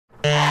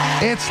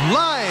It's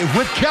Live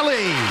with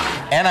Kelly.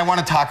 And I want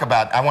to talk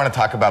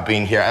about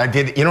being here.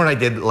 You know what I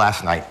did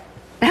last night?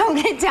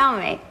 Okay, tell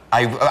me.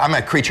 I'm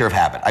a creature of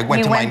habit. I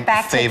went to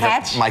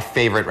my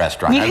favorite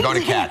restaurant. I go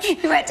to Catch.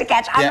 You went to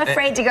Catch. I'm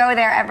afraid to go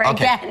there ever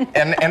again.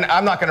 And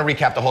I'm not going to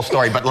recap the whole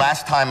story, but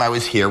last time I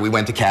was here, we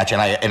went to Catch,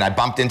 and I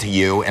bumped into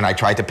you, and I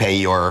tried to pay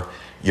your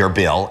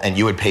bill, and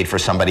you had paid for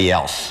somebody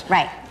else.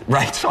 Right.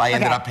 Right, so I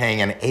ended up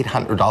paying an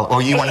 $800. Oh,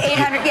 you wanted to...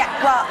 $800,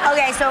 yeah. Well,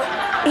 okay, so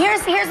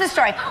here's the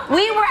story.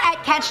 We were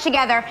at Catch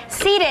together,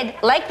 seated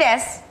like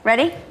this.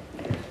 Ready?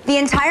 The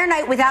entire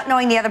night without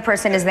knowing the other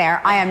person is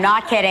there. I am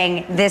not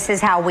kidding. This is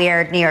how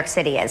weird New York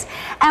City is.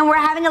 And we're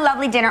having a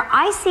lovely dinner.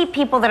 I see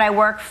people that I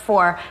work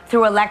for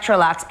through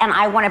Electrolux, and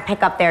I want to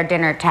pick up their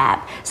dinner tab.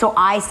 So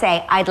I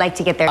say, I'd like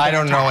to get their dinner tab. I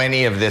don't know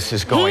any of this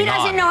is going on. He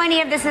doesn't know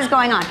any of this is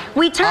going on.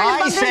 We turn and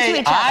bump into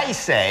each other. I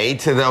say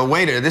to the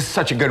waiter, this is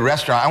such a good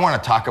restaurant, I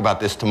want to talk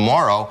about this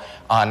tomorrow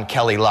on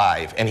Kelly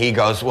Live. And he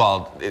goes,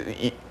 well,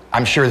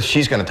 I'm sure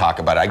she's going to talk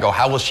about it. I go,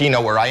 how will she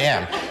know where I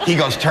am? He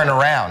goes, turn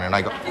around. And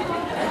I go...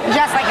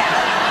 Just like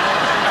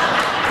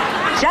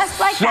that.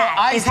 Just like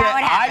that is how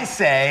it happens. I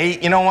say,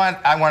 you know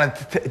what?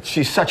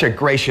 She's such a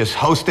gracious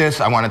hostess.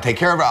 I want to take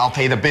care of her. I'll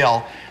pay the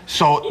bill.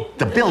 So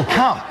the bill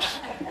comes.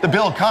 The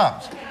bill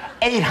comes.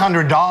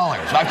 $800.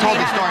 I've told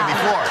this story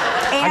before.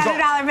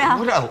 $800 bill.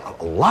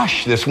 What a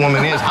lush this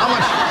woman is. How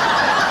much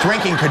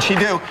drinking could she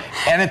do?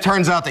 And it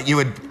turns out that you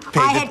had paid.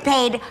 I had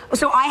paid.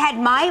 So I had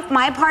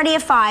my party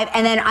of 5,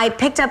 and then I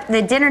picked up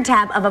the dinner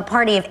tab of a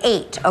party of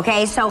 8.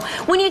 Okay, so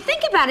when you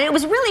think about it, it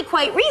was really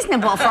quite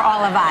reasonable for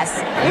all of us.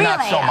 Really,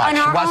 not so much.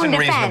 It wasn't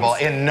reasonable.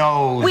 In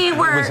no. We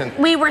were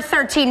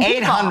 13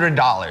 people.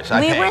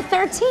 $800. We were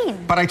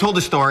 13. But I told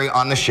the story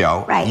on the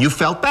show. Right. You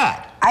felt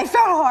bad. I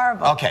felt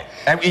horrible. Okay.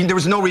 I mean, there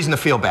was no reason to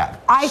feel bad.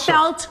 I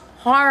felt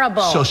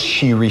horrible. So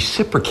she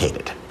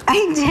reciprocated.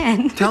 I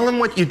did. Tell him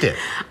what you did.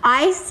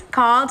 I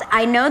called.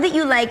 I know that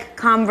you like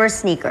Converse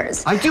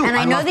sneakers. I do. And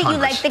I know love that Converse.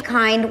 You like the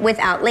kind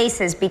without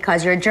laces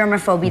because you're a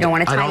germaphobe. You don't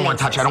want to tie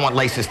laces. I don't want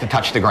laces to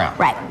touch the ground.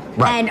 Right.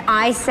 And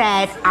I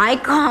said, I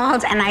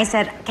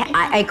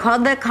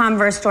called the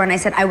Converse store and I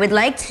said, I would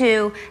like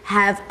to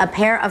have a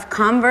pair of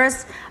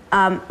Converse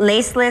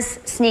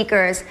laceless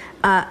sneakers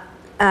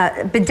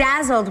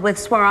bedazzled with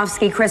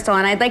Swarovski crystal,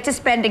 and I'd like to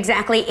spend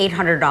exactly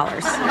 $800.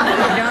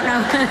 I don't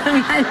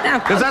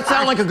know. Does that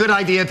sound like a good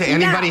idea to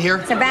anybody here?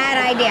 It's a bad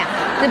idea.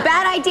 It's a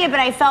bad idea,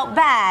 but I felt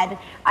bad.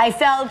 I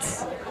felt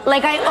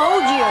like I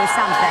owed you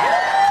something.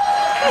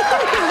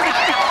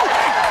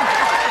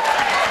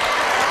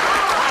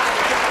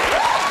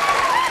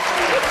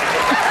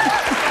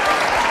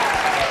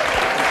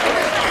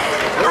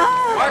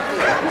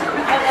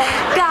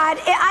 God,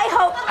 I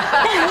hope...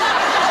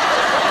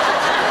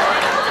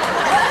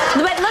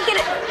 But look at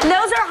it.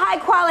 Those are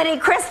high-quality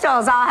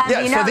crystals. I'll have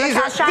you know. So these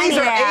are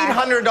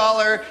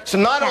 $800. So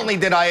not only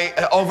did I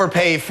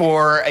overpay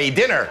for a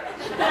dinner,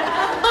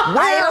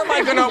 where am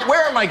I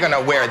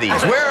gonna wear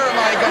these? Where am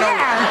I gonna?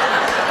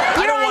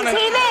 You're on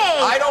TV.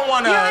 I don't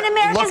want to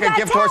look at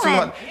gift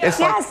horses. It's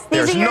like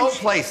there's no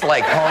place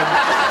like home.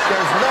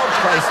 There's no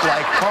place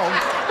like home.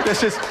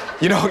 This is.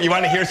 You know, you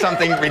want to hear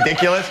something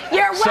ridiculous?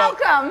 You're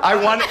welcome.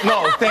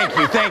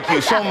 Thank you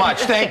so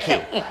much. Thank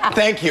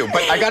you.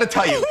 But I got to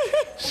tell you,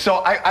 so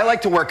I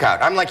like to work out.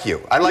 I'm like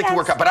you. I like to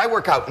work out, but I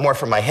work out more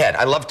from my head.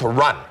 I love to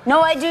run. No,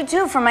 I do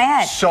too, from my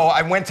head. So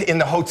I went in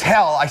the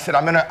hotel. I said,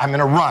 I'm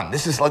gonna run.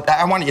 This is like,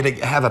 I want you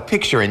to have a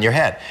picture in your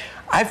head.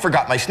 I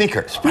forgot my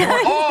sneakers. I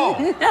went,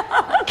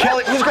 oh,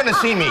 Kelly, who's gonna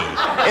see me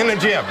in the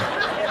gym?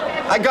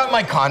 I got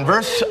my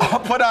Converse, I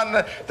put on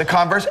the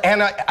Converse,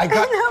 and I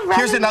got,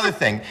 here's another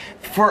thing.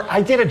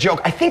 I did a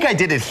joke, I think I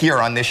did it here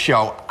on this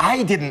show.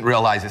 I didn't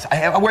realize this.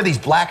 I wear these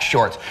black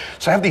shorts.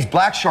 So I have these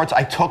black shorts,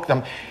 I took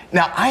them.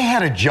 Now, I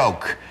had a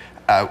joke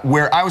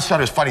where I always thought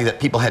it was funny that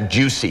people had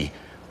Juicy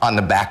on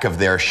the back of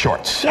their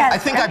shorts. Yes. I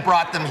think I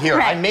brought them here.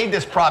 Right. I made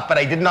this prop, but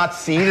I did not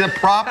see the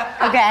prop.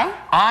 Okay.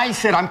 I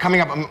said I'm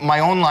coming up with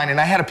my own line,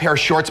 and I had a pair of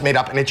shorts made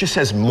up, and it just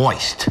says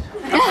moist.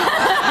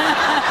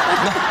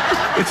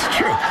 It's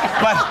true.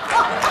 But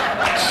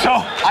so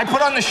I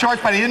put on the shorts,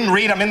 but I didn't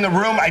read. I'm in the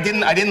room. I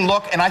didn't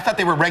look, and I thought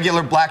they were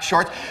regular black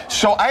shorts.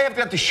 So I have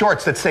got the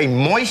shorts that say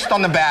moist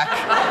on the back,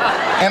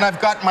 and I've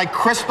got my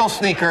crystal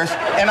sneakers,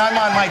 and I'm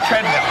on my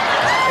treadmill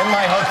in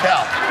my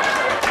hotel.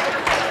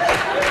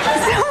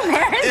 So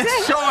embarrassing.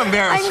 It's so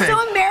embarrassing. I'm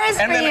so embarrassed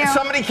and then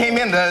somebody came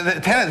in,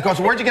 the tenant goes,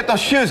 where'd you get those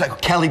shoes? I go,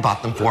 Kelly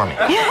bought them for me.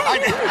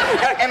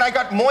 And I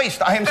got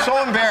moist. I am so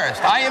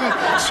embarrassed. I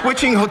am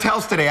switching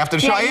hotels today after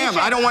the show.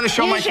 I don't want to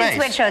show my face. You should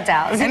switch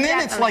hotels. And then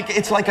it's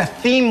like a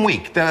theme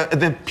week.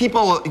 The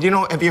people, you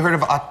know, have you heard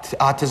of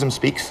Autism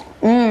Speaks?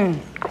 Mm.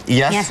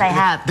 Yes? Yes, I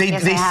have.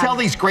 They sell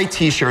these great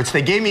T-shirts.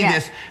 They gave me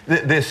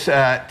this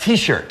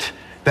T-shirt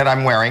that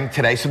I'm wearing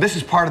today. So this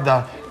is part of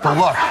the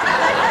look.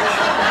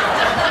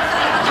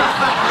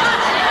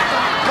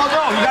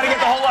 You gotta get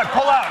the whole look.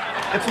 Pull out.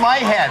 It's my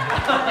head.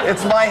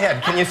 It's my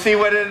head. Can you see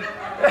what it?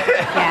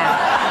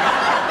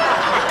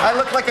 I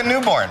look like a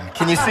newborn.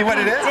 Can you see what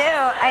it is? You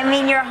do. I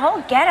mean, your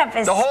whole getup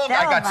is I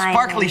got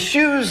sparkly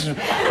shoes,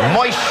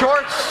 moist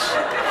shorts.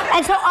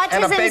 And so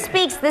And a Autism big-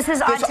 Speaks, this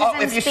is Autism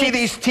Speaks. If you see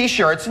these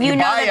T-shirts, you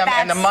know buy that them,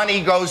 and the that's-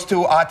 money goes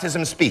to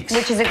Autism Speaks.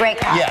 Which is a great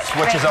cause. Yes,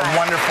 which is a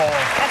wonderful...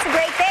 That's a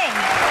great thing.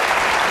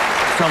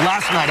 So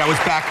last night I was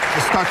back,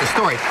 to start the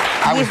story,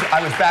 I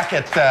was back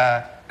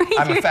at...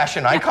 I'm a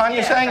fashion icon,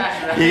 you're saying?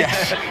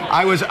 Yes.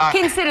 I was...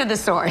 Consider the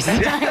source. he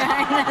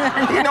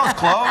knows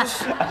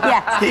clothes.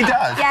 Yes. He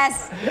does.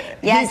 Yes.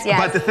 Yes, yes.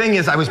 But the thing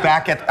is, I was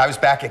back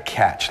at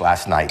Catch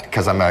last night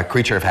because I'm a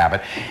creature of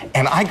habit,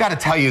 and I got to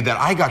tell you that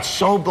I got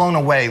so blown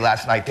away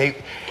last night.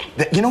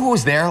 You know who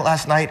was there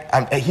last night?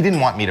 He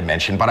didn't want me to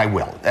mention, but I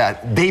will.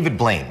 David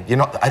Blaine. You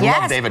know, I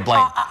love David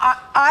Blaine.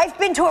 I've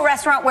been to a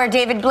restaurant where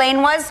David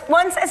Blaine was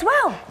once as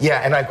well.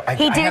 Yeah, and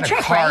he did had a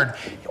trick, card.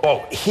 right?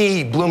 Oh,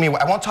 he blew me away.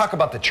 I won't talk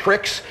about the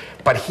tricks,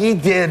 but he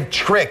did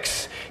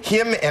tricks.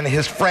 Him and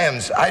his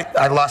friends.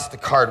 I lost the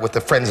card with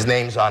the friends'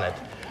 names on it.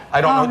 I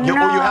don't know.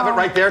 No. You have it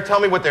right there? Tell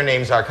me what their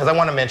names are, because I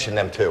want to mention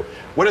them too.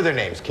 What are their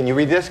names? Can you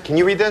read this? Can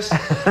you read this?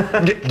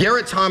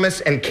 Garrett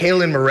Thomas and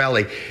Kaylin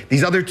Morelli.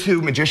 These other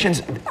two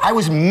magicians, I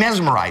was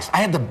mesmerized. I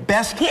had the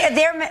best...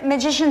 They're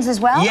magicians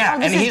as well? Yeah,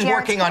 and he's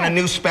working on a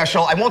new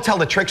special. I won't tell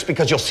the tricks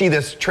because you'll see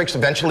this tricks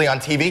eventually on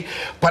TV.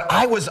 But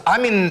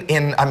I'm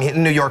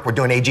in New York. We're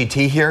doing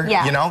AGT here,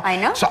 yeah, you know? I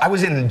know. So I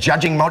was in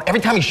judging mode.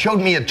 Every time he showed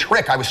me a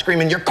trick, I was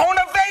screaming, "You're going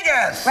to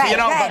Vegas!" Right, you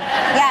know? right.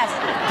 Yes.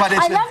 But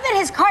I love that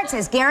his card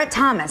says Garrett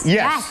Thomas,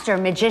 yes. master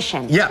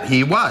magician. Yeah,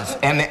 he was.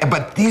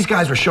 But these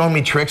guys were showing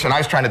me tricks, and I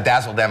was trying to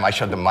dazzle them. I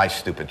showed them my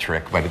stupid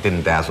trick, but it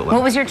didn't dazzle them.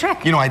 What was your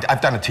trick? You know,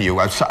 I've done it to you.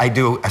 I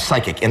do a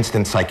psychic,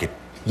 instant psychic.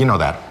 You know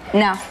that.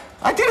 No.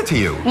 I did it to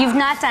you. You've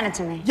not done it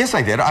to me. Yes,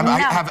 I did. I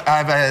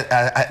have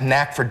a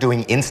knack for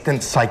doing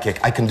instant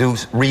psychic. I can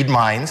read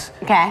minds.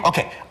 Okay.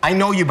 Okay, I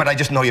know you, but I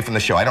just know you from the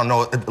show. I don't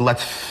know,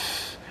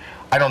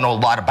 I don't know a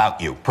lot about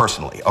you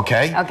personally,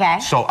 okay? Okay.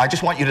 So I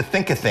just want you to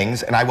think of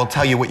things, and I will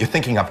tell you what you're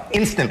thinking of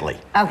instantly.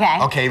 Okay.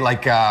 Okay,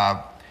 like,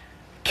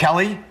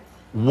 Kelly,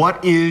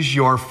 what is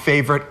your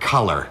favorite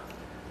color?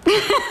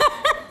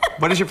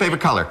 What is your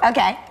favorite color?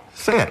 Okay.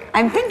 Say it.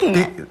 I'm thinking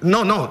it.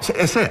 No,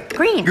 say it.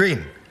 Green.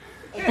 Green.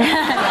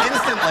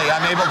 Instantly,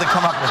 I'm able to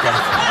come up with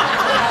that.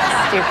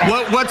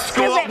 Stupid. What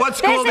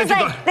school did you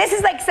go to? This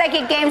is like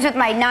psychic games with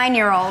my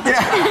 9-year-old.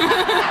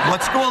 Yeah.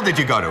 What school did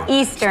you go to?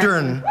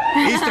 Eastern.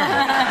 Eastern.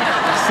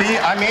 See,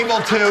 I'm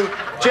able to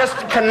just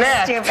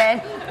connect.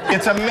 Stupid.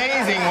 It's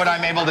amazing what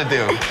I'm able to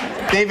do.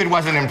 David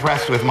wasn't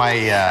impressed with my...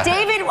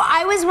 David,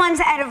 I was once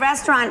at a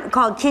restaurant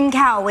called King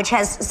Cow, which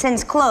has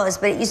since closed,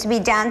 but it used to be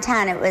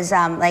downtown. It was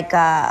like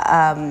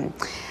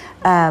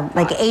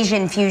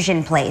Asian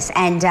fusion place,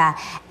 and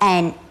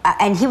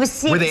he was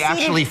seated. Were they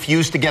actually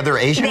fused together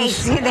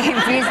Asians? They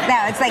infused.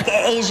 No, it's like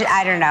Asian.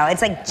 I don't know.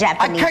 It's like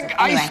Japanese.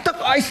 Anyway.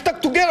 I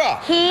stuck together.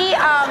 He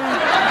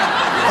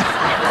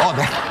Oh,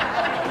 that.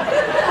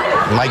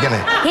 Am I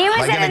gonna? He was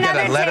am I at gonna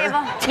another get a letter?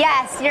 table.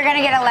 Yes, you're gonna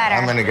get a letter.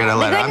 I'm gonna get a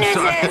letter. The good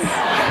news is,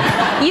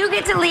 you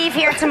get to leave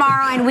here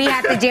tomorrow, and we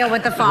have to deal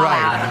with the fallout.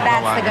 Right.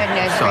 That's the good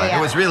news for you.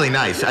 It was really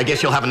nice. I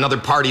guess you'll have another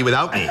party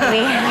without me.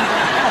 We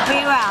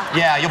will.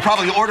 Yeah, you'll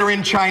probably order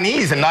in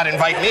Chinese and not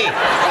invite me.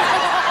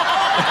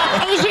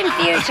 Asian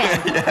fusion.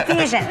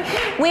 Fusion.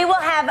 We will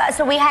have,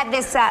 so we had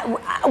this,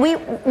 we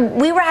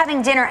were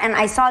having dinner and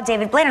I saw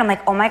David Blaine and I'm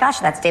like, oh my gosh,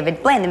 that's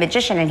David Blaine, the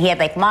magician. And he had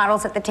like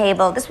models at the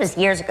table. This was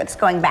years ago. It's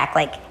going back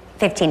like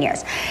 15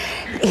 years.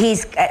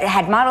 He's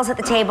had models at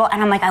the table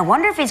and I'm like, I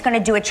wonder if he's going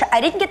to do a trick. I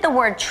didn't get the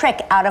word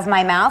trick out of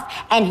my mouth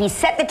and he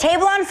set the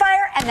table on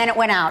fire and then it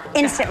went out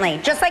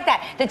instantly. Just like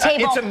that. The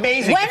table it's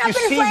amazing. went up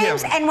in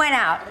flames and went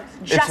out.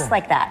 Just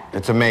like that.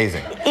 It's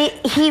amazing.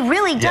 He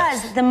really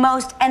does the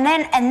most. And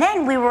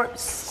then we were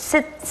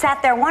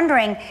sat there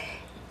wondering,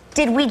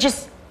 did we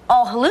just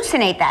all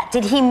hallucinate that?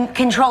 Did he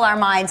control our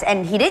minds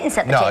and he didn't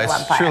set the table on fire?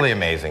 No, it's truly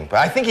amazing. But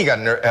I think he got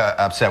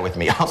upset with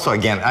me. Also,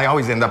 again, I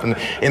always end up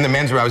in the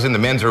men's room. I was in the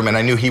men's room and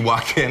I knew he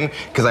walked in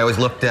because I always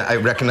looked at, I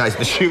recognized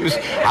the shoes.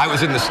 I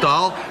was in the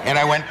stall and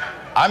I went,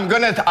 I'm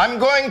going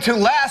to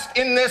last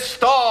in this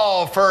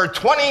stall for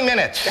 20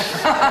 minutes.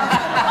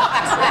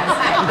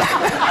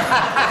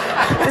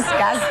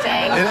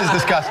 Disgusting. It is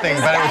disgusting,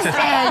 but it was just,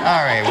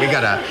 all right,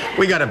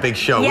 we got a big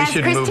show. Yes, we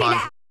should move Christina.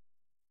 on.